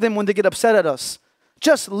respond to them when they get upset at us.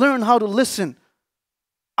 Just learn how to listen.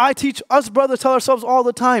 I teach us brothers, tell ourselves all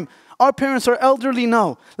the time, our parents are elderly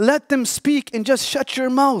now. Let them speak and just shut your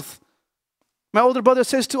mouth. My older brother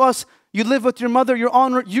says to us, you live with your mother, your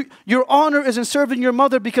honor is in serving your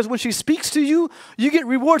mother, because when she speaks to you, you get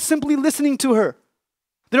reward simply listening to her.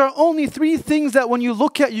 There are only 3 things that when you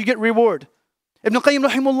look at, you get reward. Ibn Qayyim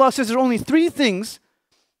rahimahullah says there are only 3 things.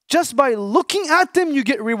 Just by looking at them, you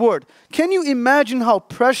get reward. Can you imagine how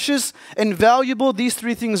precious and valuable these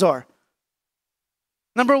 3 things are?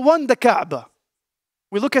 Number 1, the Kaaba.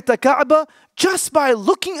 We look at the Kaaba. Just by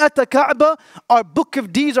looking at the Kaaba, our book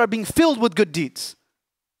of deeds are being filled with good deeds.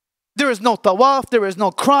 There is no tawaf, there is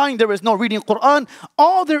no crying, there is no reading Quran.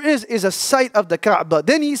 All there is a sight of the Kaaba.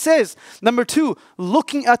 Then he says, number 2,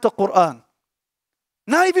 looking at the Quran.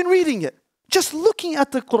 Not even reading it, just looking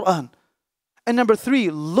at the Quran. And number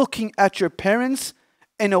 3, looking at your parents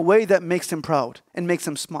in a way that makes them proud and makes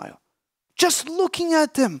them smile. Just looking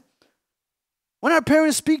at them. When our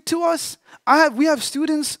parents speak to us, we have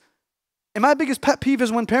students, and my biggest pet peeve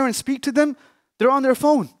is when parents speak to them, they're on their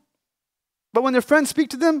phone. But when their friends speak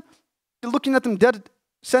to them, they're looking at them dead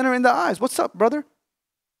center in the eyes. What's up, brother?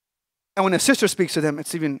 And when a sister speaks to them,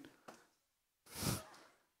 it's even...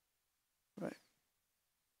 Right.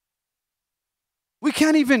 We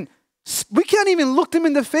can't even look them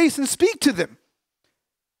in the face and speak to them,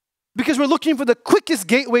 because we're looking for the quickest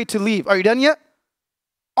gateway to leave. Are you done yet?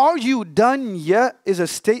 Are you done yet is a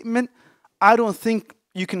statement. I don't think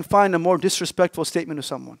you can find a more disrespectful statement to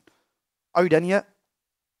someone. Are you done yet?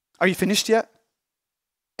 Are you finished yet?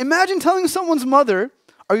 Imagine telling someone's mother,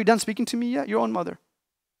 are you done speaking to me yet? Your own mother.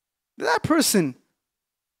 That person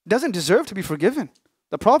doesn't deserve to be forgiven.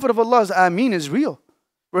 The Prophet of Allah's Ameen is real,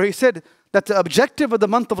 where he said that the objective of the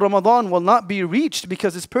month of Ramadan will not be reached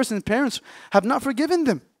because this person's parents have not forgiven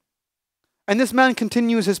them. And this man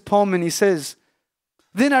continues his poem and he says,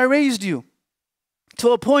 then I raised you to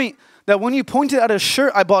a point that when you pointed at a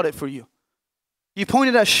shirt, I bought it for you. You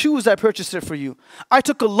pointed at shoes, I purchased it for you. I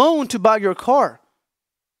took a loan to buy your car.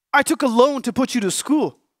 I took a loan to put you to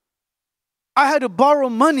school. I had to borrow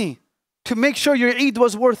money to make sure your Eid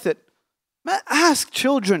was worth it. Man, ask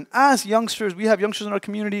children, ask youngsters. We have youngsters in our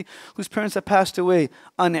community whose parents have passed away.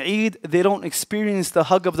 On Eid, they don't experience the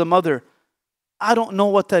hug of the mother. I don't know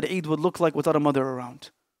what that Eid would look like without a mother around.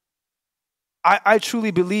 I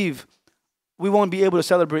truly believe we won't be able to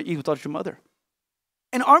celebrate Eid without your mother.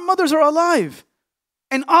 And our mothers are alive.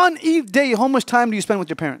 And on Eid day, how much time do you spend with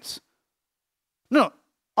your parents? No.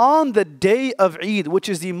 On the day of Eid, which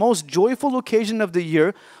is the most joyful occasion of the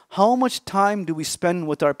year, how much time do we spend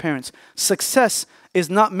with our parents? Success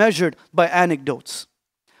is not measured by anecdotes.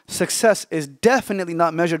 Success is definitely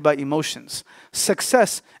not measured by emotions.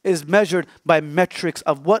 Success is measured by metrics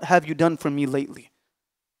of what have you done for me lately.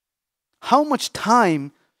 How much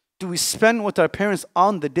time do we spend with our parents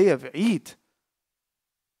on the day of Eid?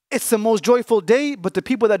 It's the most joyful day, but the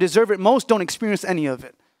people that deserve it most don't experience any of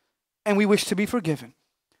it. And we wish to be forgiven.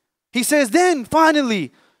 He says, then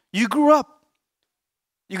finally, you grew up.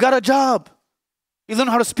 You got a job. You learn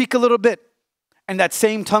how to speak a little bit. And that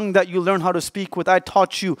same tongue that you learn how to speak with, I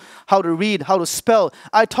taught you how to read, how to spell.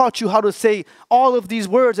 I taught you how to say all of these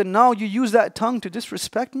words, and now you use that tongue to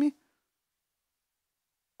disrespect me?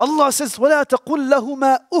 Allah says, وَلَا تَقُلْ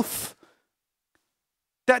لَهُمَا أُفْ.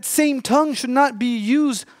 That same tongue should not be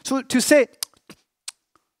used to say,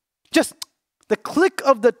 just the click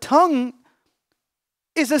of the tongue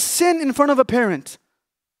is a sin in front of a parent.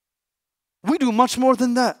 We do much more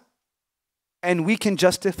than that. And we can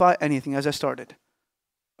justify anything, as I started.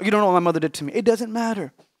 You don't know what my mother did to me. It doesn't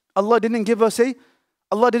matter. Allah didn't give us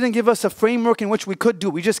a framework in which we could do.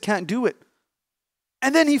 We just can't do it.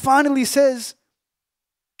 And then He finally says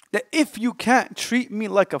that if you can't treat me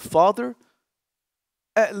like a father,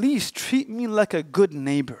 at least treat me like a good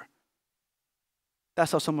neighbor.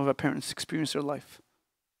 That's how some of our parents experience their life.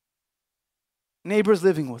 Neighbors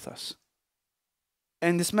living with us.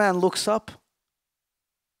 And this man looks up,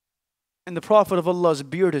 and the Prophet of Allah's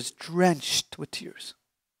beard is drenched with tears.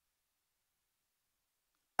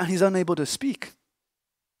 And he's unable to speak.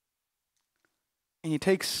 And he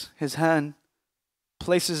takes his hand,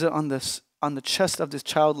 places it on the chest of this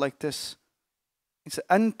child like this. He said,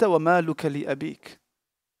 Anta wa maluka li abik.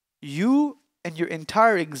 You and your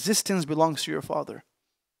entire existence belongs to your father.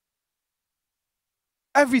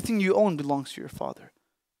 Everything you own belongs to your father.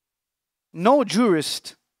 No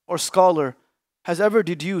jurist or scholar has ever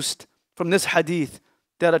deduced from this hadith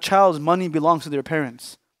that a child's money belongs to their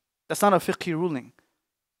parents. That's not a fiqhi ruling.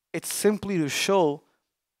 It's simply to show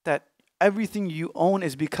that everything you own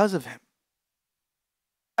is because of him.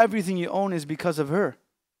 everything you own is because of her.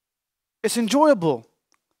 It's enjoyable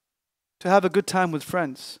to have a good time with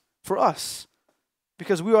friends for us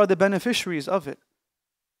because we are the beneficiaries of it.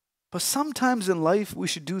 But sometimes in life, we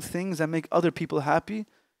should do things that make other people happy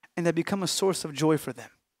and that become a source of joy for them.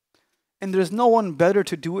 And there's no one better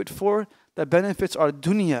to do it for that benefits our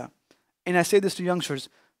dunya. And I say this to youngsters,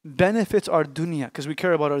 benefits our dunya because we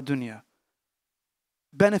care about our dunya.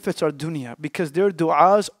 Benefits our dunya because their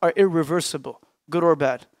du'as are irreversible, good or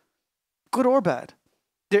bad. Good or bad.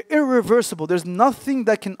 They're irreversible. There's nothing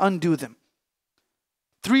that can undo them.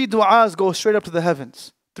 3 du'as go straight up to the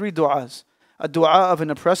heavens. 3 du'as. A du'a of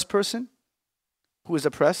an oppressed person who is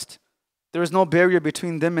oppressed. There is no barrier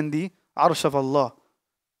between them and the arsh of Allah.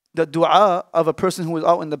 The du'a of a person who is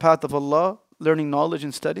out in the path of Allah, learning knowledge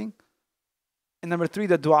and studying. And number 3,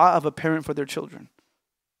 the du'a of a parent for their children.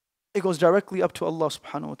 It goes directly up to Allah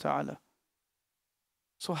subhanahu wa ta'ala.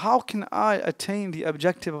 So how can I attain the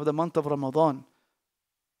objective of the month of Ramadan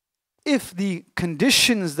if the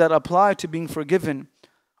conditions that apply to being forgiven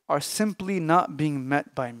are simply not being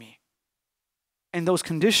met by me? And those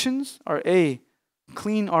conditions are A,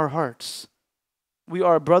 clean our hearts. We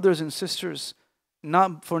are brothers and sisters,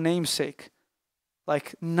 not for namesake.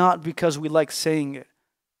 Like, not because we like saying it.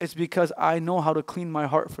 It's because I know how to clean my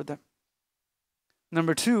heart for them.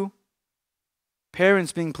 Number 2,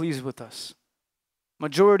 parents being pleased with us.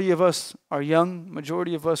 Majority of us are young.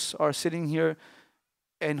 Majority of us are sitting here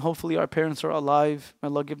and hopefully our parents are alive. May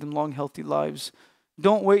Allah give them long, healthy lives.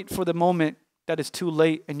 Don't wait for the moment that it's too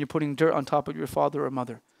late and you're putting dirt on top of your father or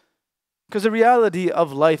mother. Because the reality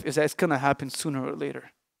of life is that it's going to happen sooner or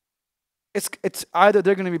later. It's either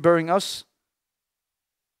they're going to be burying us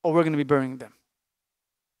or we're going to be burying them.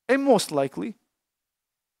 And most likely,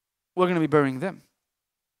 we're going to be burying them.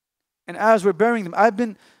 And as we're burying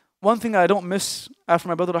them, one thing I don't miss after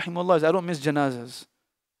my brother rahimahullah is I don't miss janazas.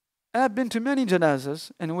 And I've been to many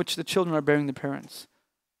janazas in which the children are burying the parents.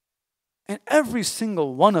 And every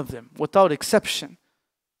single one of them, without exception,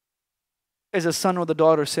 is a son or the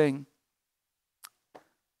daughter saying,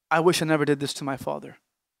 I wish I never did this to my father.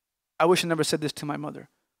 I wish I never said this to my mother.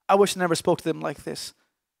 I wish I never spoke to them like this.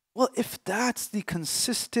 Well, if that's the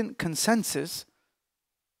consistent consensus,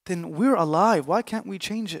 then we're alive. Why can't we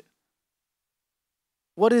change it?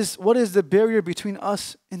 What is the barrier between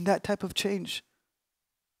us and that type of change?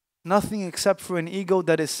 Nothing except for an ego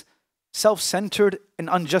that is self-centered and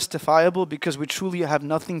unjustifiable because we truly have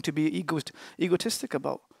nothing to be egotistic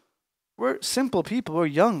about. We're simple people. We're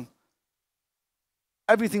young.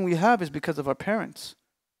 Everything we have is because of our parents.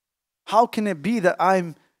 How can it be that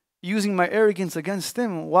I'm using my arrogance against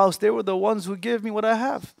them whilst they were the ones who gave me what I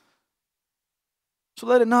have? So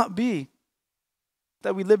let it not be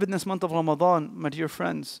that we live in this month of Ramadan, my dear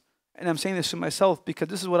friends. And I'm saying this to myself because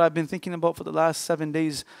this is what I've been thinking about for the last 7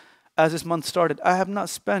 days as this month started. I have not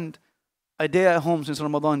spent a day at home since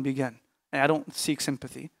Ramadan began. And I don't seek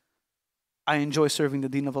sympathy. I enjoy serving the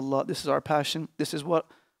deen of Allah. This is our passion. This is what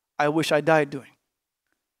I wish I died doing.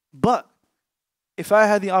 But if I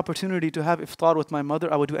had the opportunity to have iftar with my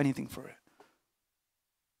mother, I would do anything for it.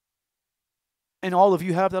 And all of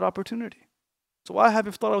you have that opportunity. So why have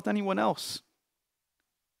iftar with anyone else?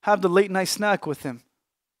 Have the late night snack with him,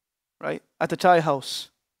 right? At the chai house,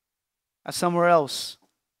 at somewhere else.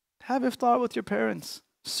 Have iftar with your parents.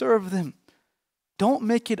 Serve them. Don't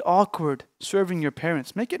make it awkward serving your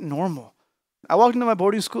parents. Make it normal. I walked into my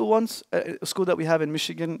boarding school once, a school that we have in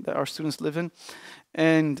Michigan that our students live in,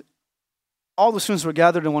 and all the students were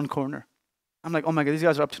gathered in one corner. I'm like, oh my God, these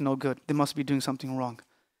guys are up to no good. They must be doing something wrong.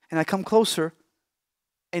 And I come closer,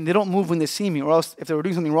 and they don't move when they see me, or else if they were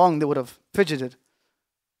doing something wrong, they would have fidgeted.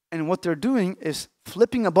 And what they're doing is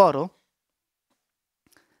flipping a bottle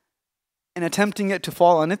and attempting it to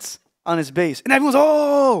fall on its base. And everyone's,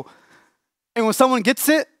 oh! And when someone gets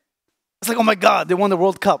it, it's like, oh my God, they won the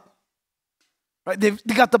World Cup. Right? They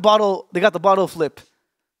got the bottle flip.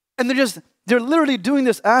 And they're literally doing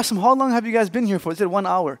this. I asked them, how long have you guys been here for? They said 1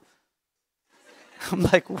 hour. I'm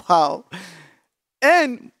like, wow.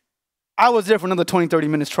 And I was there for another 20, 30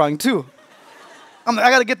 minutes trying too. I'm like, I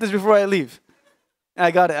got to get this before I leave. And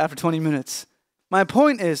I got it after 20 minutes. My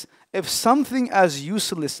point is, if something as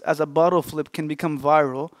useless as a bottle flip can become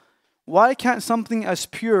viral, why can't something as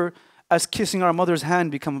pure as kissing our mother's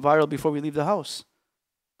hand become viral before we leave the house?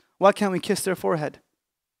 Why can't we kiss their forehead?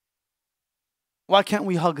 Why can't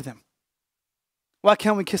we hug them? Why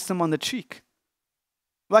can't we kiss them on the cheek?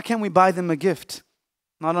 Why can't we buy them a gift?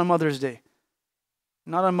 Not on Mother's Day.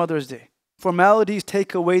 Not on Mother's Day. Formalities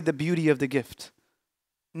take away the beauty of the gift.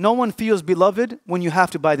 No one feels beloved when you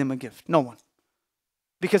have to buy them a gift. No one.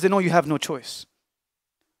 Because they know you have no choice.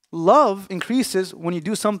 Love increases when you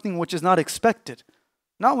do something which is not expected,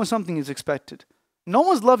 not when something is expected. No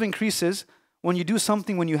one's love increases when you do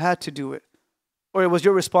something when you had to do it, or it was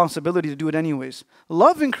your responsibility to do it anyways.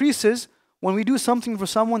 Love increases when we do something for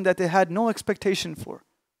someone that they had no expectation for.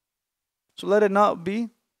 So let it not be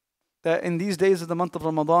that in these days of the month of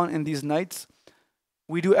Ramadan, in these nights,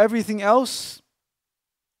 we do everything else,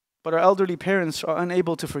 but our elderly parents are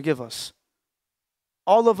unable to forgive us.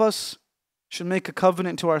 All of us should make a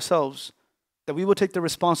covenant to ourselves that we will take the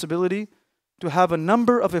responsibility to have a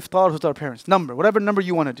number of iftars with our parents. Number, whatever number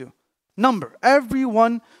you want to do. Number.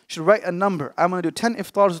 Everyone should write a number. I'm going to do 10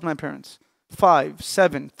 iftars with my parents. 5,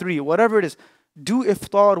 7, 3, whatever it is. Do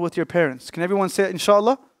iftar with your parents. Can everyone say it,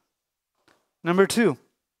 inshallah? Number 2.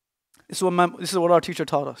 This is what our teacher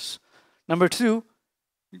taught us. Number 2,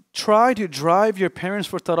 try to drive your parents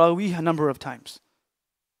for Taraweeh a number of times.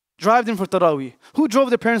 Drive them for Taraweeh. Who drove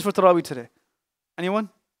their parents for Taraweeh today? Anyone?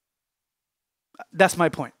 That's my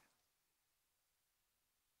point.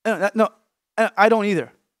 No, I don't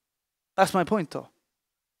either. That's my point though.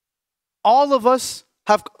 All of us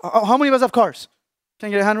have, how many of us have cars? Can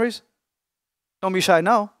I get a hand raise? Don't be shy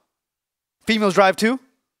now. Females drive too.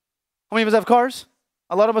 How many of us have cars?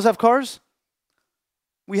 A lot of us have cars.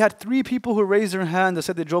 We had 3 people who raised their hand that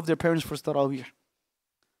said they drove their parents for Taraweeh.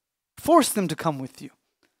 Force them to come with you.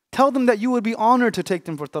 Tell them that you would be honored to take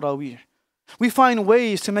them for Taraweeh. We find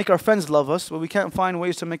ways to make our friends love us, but we can't find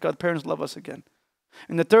ways to make our parents love us again.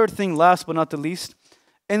 And the third thing, last but not the least,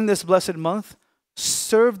 in this blessed month,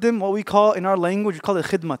 serve them what we call, in our language, we call it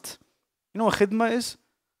khidmat. You know what khidma is?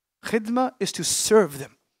 Khidma is to serve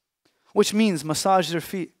them, which means massage their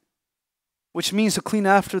feet, which means to clean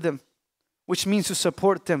after them, which means to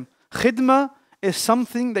support them. Khidma is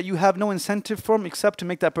something that you have no incentive from except to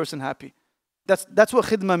make that person happy. That's what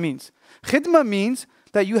khidma means. Khidma means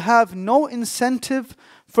that you have no incentive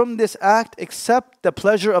from this act except the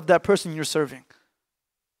pleasure of that person you're serving.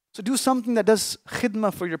 So do something that does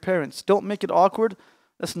khidma for your parents. Don't make it awkward.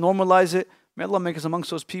 Let's normalize it. May Allah make us amongst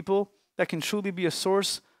those people that can truly be a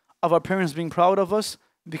source of our parents being proud of us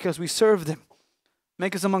because we serve them.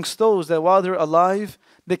 Make us amongst those that while they're alive,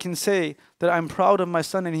 they can say that I'm proud of my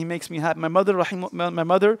son and he makes me happy. My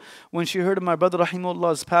mother, when she heard of my brother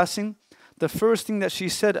Rahimullah's passing, the first thing that she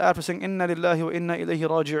said after saying, Inna lillahi wa inna ilayhi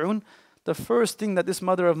raji'un, the first thing that this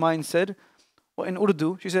mother of mine said, in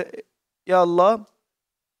Urdu, she said, Ya Allah,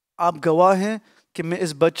 आप गवाह हैं कि मैं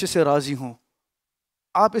इस बच्चे से राजी हूँ.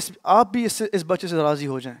 आप भी इस बच्चे से राजी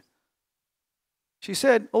हो जाएं. She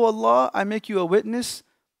said, Oh Allah, I make you a witness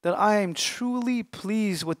that I am truly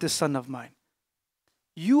pleased with this son of mine.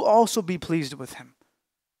 You also be pleased with him.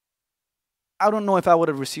 I don't know if I would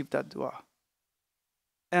have received that dua.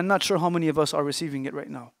 And I'm not sure how many of us are receiving it right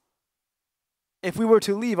now. If we were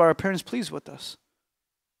to leave, are our parents pleased with us?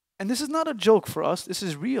 And this is not a joke for us, this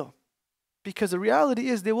is real. Because the reality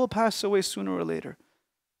is they will pass away sooner or later.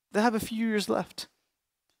 They have a few years left.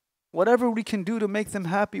 Whatever we can do to make them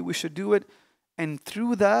happy, we should do it. And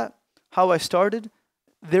through that, how I started,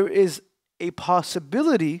 there is a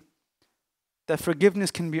possibility that forgiveness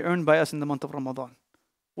can be earned by us in the month of Ramadan.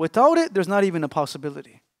 Without it, there's not even a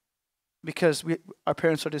possibility. Because our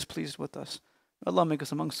parents are displeased with us. May Allah make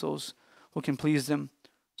us amongst those who can please them,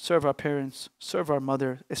 serve our parents, serve our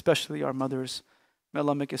mother, especially our mothers. May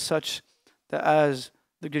Allah make us such that as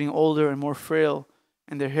they're getting older and more frail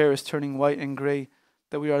and their hair is turning white and gray,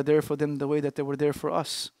 that we are there for them the way that they were there for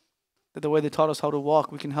us. That the way they taught us how to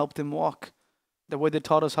walk, we can help them walk. The way they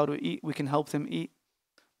taught us how to eat, we can help them eat.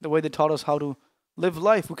 The way they taught us how to live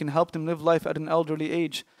life, we can help them live life at an elderly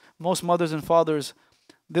age. Most mothers and fathers,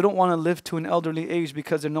 they don't want to live to an elderly age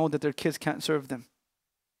because they know that their kids can't serve them.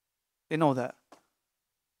 They know that.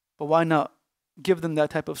 But why not give them that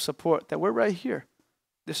type of support that we're right here.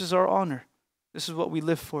 This is our honor. This is what we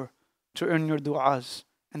live for, to earn your du'as.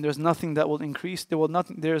 And there's nothing that will increase,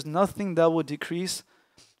 there's nothing that will decrease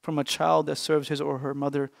from a child that serves his or her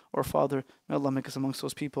mother or father. May Allah make us amongst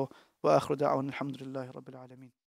those people. Wa akhiru da'wan alhamdulillahi rabbil alameen.